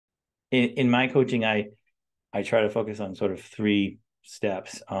in my coaching, I try to focus on sort of three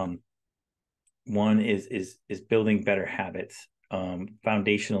steps. One is building better habits,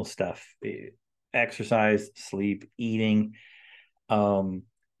 foundational stuff, exercise, sleep, eating. Um,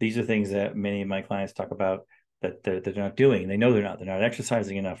 these are things that many of my clients talk about that they're not doing. They know they're not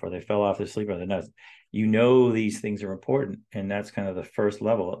exercising enough, or they fell off their sleep, or they're not. You know, these things are important, and that's kind of the first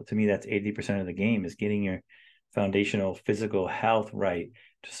level. To me, that's 80% of the game, is getting your foundational physical health right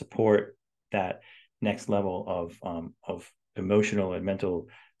to support that next level of emotional and mental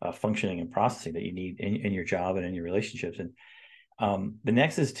functioning and processing that you need in your job and in your relationships. And the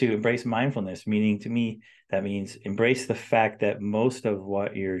next is to embrace mindfulness, meaning, to me, that means embrace the fact that most of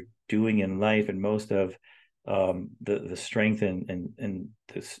what you're doing in life, and most of the strength and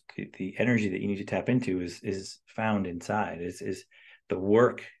the energy that you need to tap into is found inside. Is the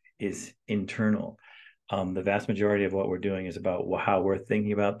work is internal. The vast majority of what we're doing is about how we're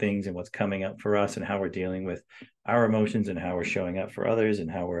thinking about things and what's coming up for us, and how we're dealing with our emotions, and how we're showing up for others, and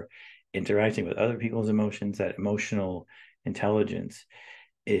how we're interacting with other people's emotions. That emotional intelligence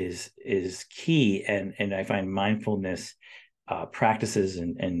is key, and I find mindfulness practices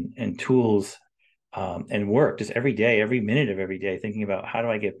and tools, and work just every day, every minute of every day, thinking about how do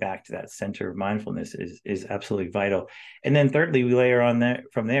I get back to that center of mindfulness is absolutely vital. And then thirdly, we layer on that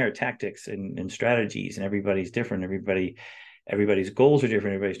from there tactics and strategies, and everybody's different. Everybody's goals are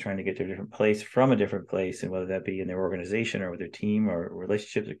different. Everybody's trying to get to a different place from a different place, and whether that be in their organization, or with their team, or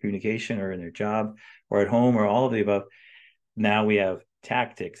relationships, or communication, or in their job, or at home, or all of the above. Now we have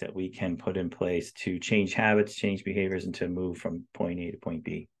tactics that we can put in place to change habits, change behaviors, and to move from point A to point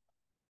B.